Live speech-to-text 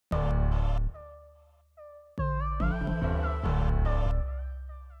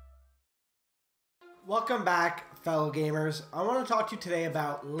Welcome back, fellow gamers. I want to talk to you today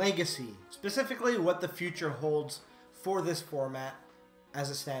about Legacy, specifically what the future holds for this format as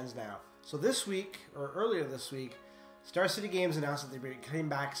it stands now. So this week, or earlier this week, Star City Games announced that they came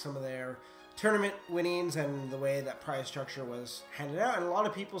back some of their tournament winnings and the way that prize structure was handed out, and a lot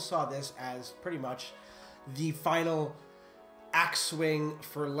of people saw this as pretty much the final axe swing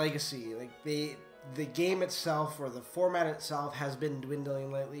for Legacy. Like the game itself, or the format itself, has been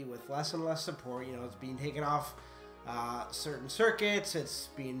dwindling lately with less and less support. You know, it's being taken off certain circuits, it's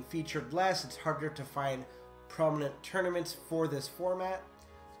being featured less, it's harder to find prominent tournaments for this format.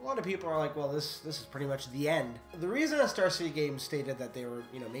 A lot of people are like, well, this is pretty much the end. The reason that Star City Games stated that they were,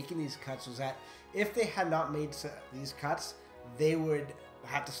 making these cuts was that if they had not made these cuts, they would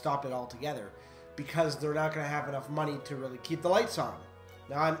have to stop it altogether because they're not going to have enough money to really keep the lights on.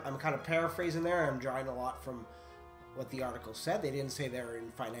 Now, I'm kind of paraphrasing there, and I'm drawing a lot from what the article said. They didn't say they were in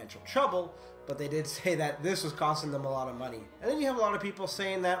financial trouble, but they did say that this was costing them a lot of money. And then you have a lot of people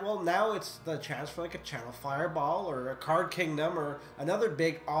saying that, well, now it's the chance for like a Channel Fireball or a Card Kingdom or another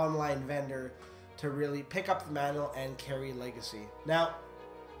big online vendor to really pick up the mantle and carry Legacy. Now,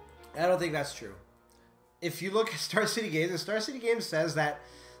 I don't think that's true. If you look at Star City Games, Star City Games says that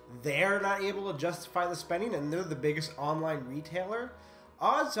they're not able to justify the spending and they're the biggest online retailer.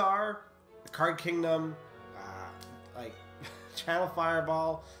 Odds are Card Kingdom, like Channel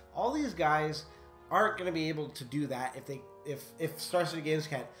Fireball, all these guys aren't going to be able to do that if Star City Games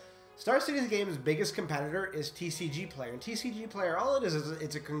can't. Star City Games' biggest competitor is TCG Player, and TCG Player, all it is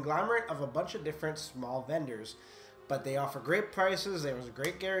it's a conglomerate of a bunch of different small vendors, but they offer great prices. There was a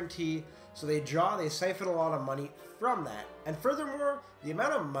great guarantee, so they siphon a lot of money from that. And furthermore, the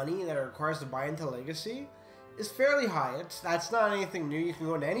amount of money that it requires to buy into Legacy is fairly high. That's not anything new. You can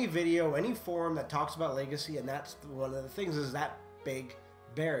go into any video, any forum that talks about Legacy, and that's one of the things, is that big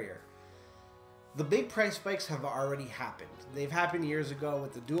barrier. The big price spikes have already happened. They've happened years ago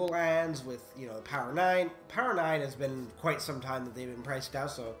with the dual lands, with the Power 9. Power 9 has been quite some time that they've been priced out,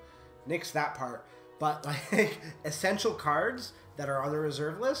 so nix that part. But like essential cards that are on the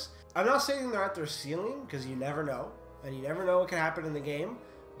reserve list, I'm not saying they're at their ceiling, because you never know, and you never know what can happen in the game.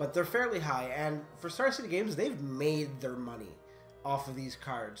 But they're fairly high, and for Star City Games, they've made their money off of these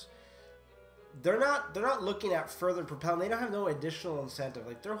cards. They're not looking at further propelling. They don't have no additional incentive.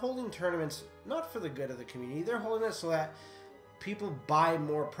 Like, they're holding tournaments not for the good of the community. They're holding it so that people buy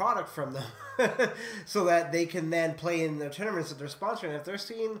more product from them, so that they can then play in the tournaments that they're sponsoring. If they're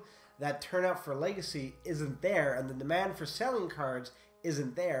seeing that turnout for Legacy isn't there, and the demand for selling cards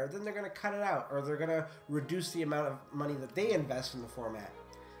isn't there, then they're going to cut it out, or they're going to reduce the amount of money that they invest in the format.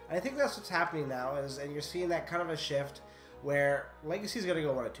 I think that's what's happening now, and you're seeing that kind of a shift where Legacy is going to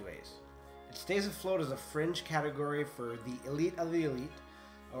go one of two ways. It stays afloat as a fringe category for the elite of the elite,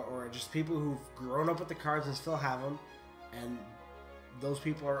 or just people who've grown up with the cards and still have them, and those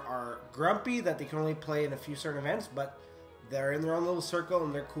people are grumpy that they can only play in a few certain events, but they're in their own little circle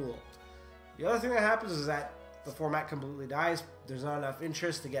and they're cool. The other thing that happens is that the format completely dies. There's not enough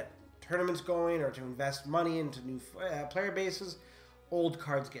interest to get tournaments going or to invest money into new player bases. Old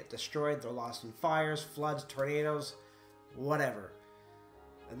cards get destroyed, they're lost in fires, floods, tornadoes, whatever.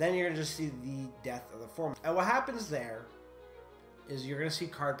 And then you're going to just see the death of the format. And what happens there is you're going to see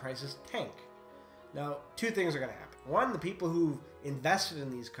card prices tank. Now, two things are going to happen. One, the people who invested in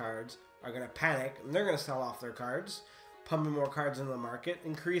these cards are going to panic, and they're going to sell off their cards, pumping more cards into the market,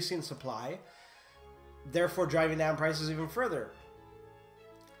 increasing supply, therefore driving down prices even further.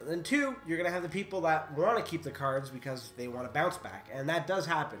 And then two, you're going to have the people that want to keep the cards because they want to bounce back. And that does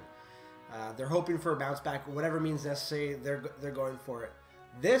happen. They're hoping for a bounce back. Whatever means necessary, they're going for it.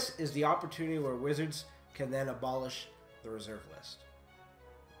 This is the opportunity where Wizards can then abolish the reserve list.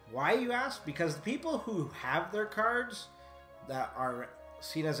 Why, you ask? Because the people who have their cards that are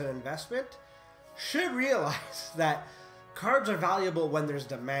seen as an investment should realize that cards are valuable when there's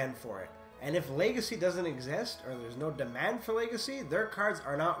demand for it. And if Legacy doesn't exist, or there's no demand for Legacy, their cards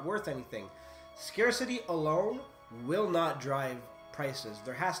are not worth anything. Scarcity alone will not drive prices.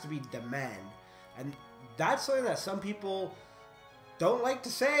 There has to be demand. And that's something that some people don't like to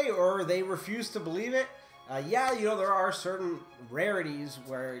say, or they refuse to believe it. Yeah, there are certain rarities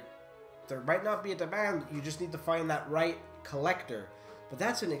where there might not be a demand. You just need to find that right collector. But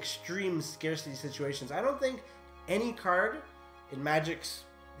that's in extreme scarcity situations. I don't think any card in Magic's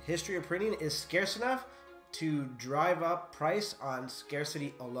history of printing is scarce enough to drive up price on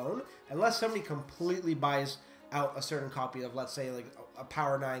scarcity alone, unless somebody completely buys out a certain copy of, let's say, like a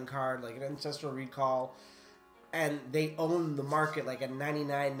Power 9 card, like an Ancestral Recall, and they own the market, like a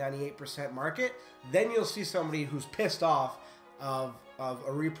 99-98% market. Then you'll see somebody who's pissed off of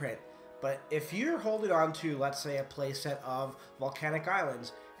a reprint. But if you're holding on to, let's say, a playset of Volcanic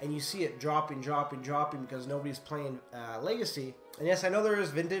Islands, and you see it dropping because nobody's playing Legacy, and yes, I know there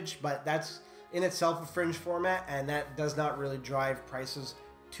is Vintage, but that's in itself a fringe format, and that does not really drive prices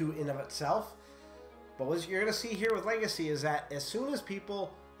to in of itself. But what you're going to see here with Legacy is that as soon as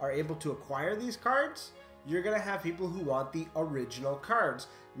people are able to acquire these cards, you're going to have people who want the original cards.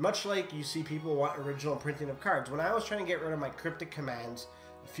 Much like you see people want original printing of cards. When I was trying to get rid of my Cryptic Commands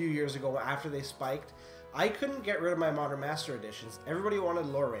a few years ago after they spiked, I couldn't get rid of my Modern Master editions. Everybody wanted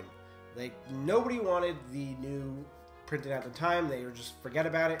Lorin. Like, nobody wanted the new printing at the time. They were just forget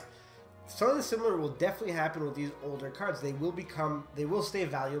about it. Something similar will definitely happen with these older cards. They will stay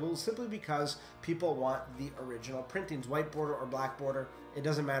valuable simply because people want the original printings, white border or black border. It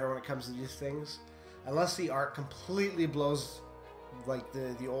doesn't matter when it comes to these things, unless the art completely blows like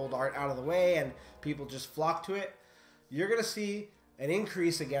the old art out of the way and people just flock to it. You're gonna see an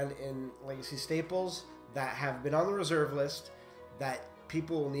increase again in Legacy staples that have been on the reserve list that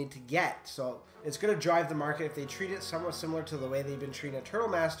people will need to get. So it's going to drive the market if they treat it somewhat similar to the way they've been treating Eternal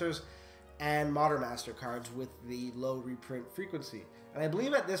Masters and Modern Master cards with the low reprint frequency. And I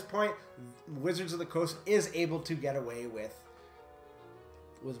believe at this point, Wizards of the Coast is able to get away with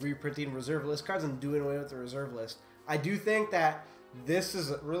reprinting reserve list cards and doing away with the reserve list. I do think that this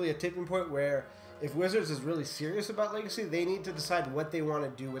is really a tipping point where if Wizards is really serious about Legacy, they need to decide what they want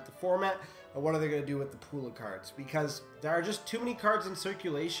to do with the format and what are they going to do with the pool of cards, because there are just too many cards in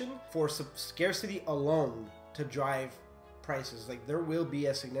circulation for scarcity alone to drive prices. Like, there will be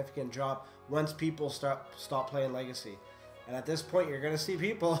a significant drop once people stop playing Legacy. And at this point, you're going to see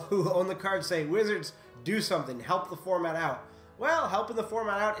people who own the cards say, Wizards, do something, help the format out. Well, helping the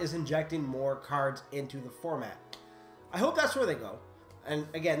format out is injecting more cards into the format. I hope that's where they go. And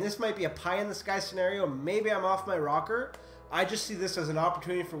again, this might be a pie-in-the-sky scenario. Maybe I'm off my rocker. I just see this as an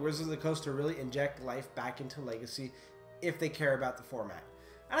opportunity for Wizards of the Coast to really inject life back into Legacy if they care about the format.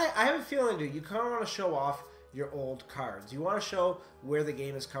 And I have a feeling, dude, you kind of want to show off your old cards. You want to show where the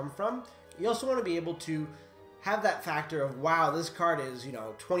game has come from. You also want to be able to have that factor of, wow, this card is,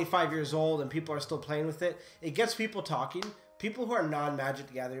 25 years old and people are still playing with it. It gets people talking. People who are non-Magic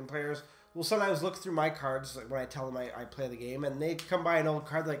the Gathering players will sometimes look through my cards when I tell them I play the game, and they come by an old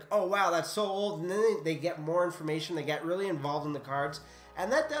card like, oh wow, that's so old, and then they get more information, they get really involved in the cards, and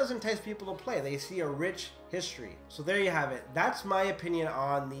that does entice people to play. They see a rich history. So there you have it. That's my opinion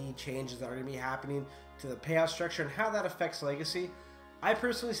on the changes that are going to be happening to the payout structure and how that affects Legacy. I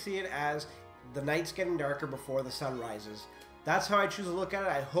personally see it as the night's getting darker before the sun rises. That's how I choose to look at it.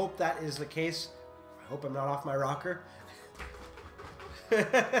 I hope that is the case. I hope I'm not off my rocker.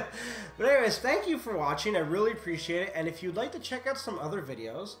 But anyways, thank you for watching. I really appreciate it. And if you'd like to check out some other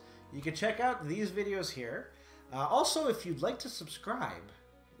videos, you can check out these videos here. Also, if you'd like to subscribe,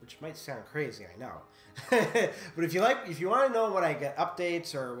 which might sound crazy, I know. But if you want to know when I get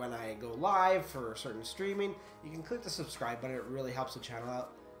updates or when I go live for certain streaming, you can click the subscribe button. It really helps the channel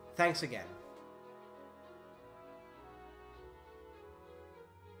out. Thanks again.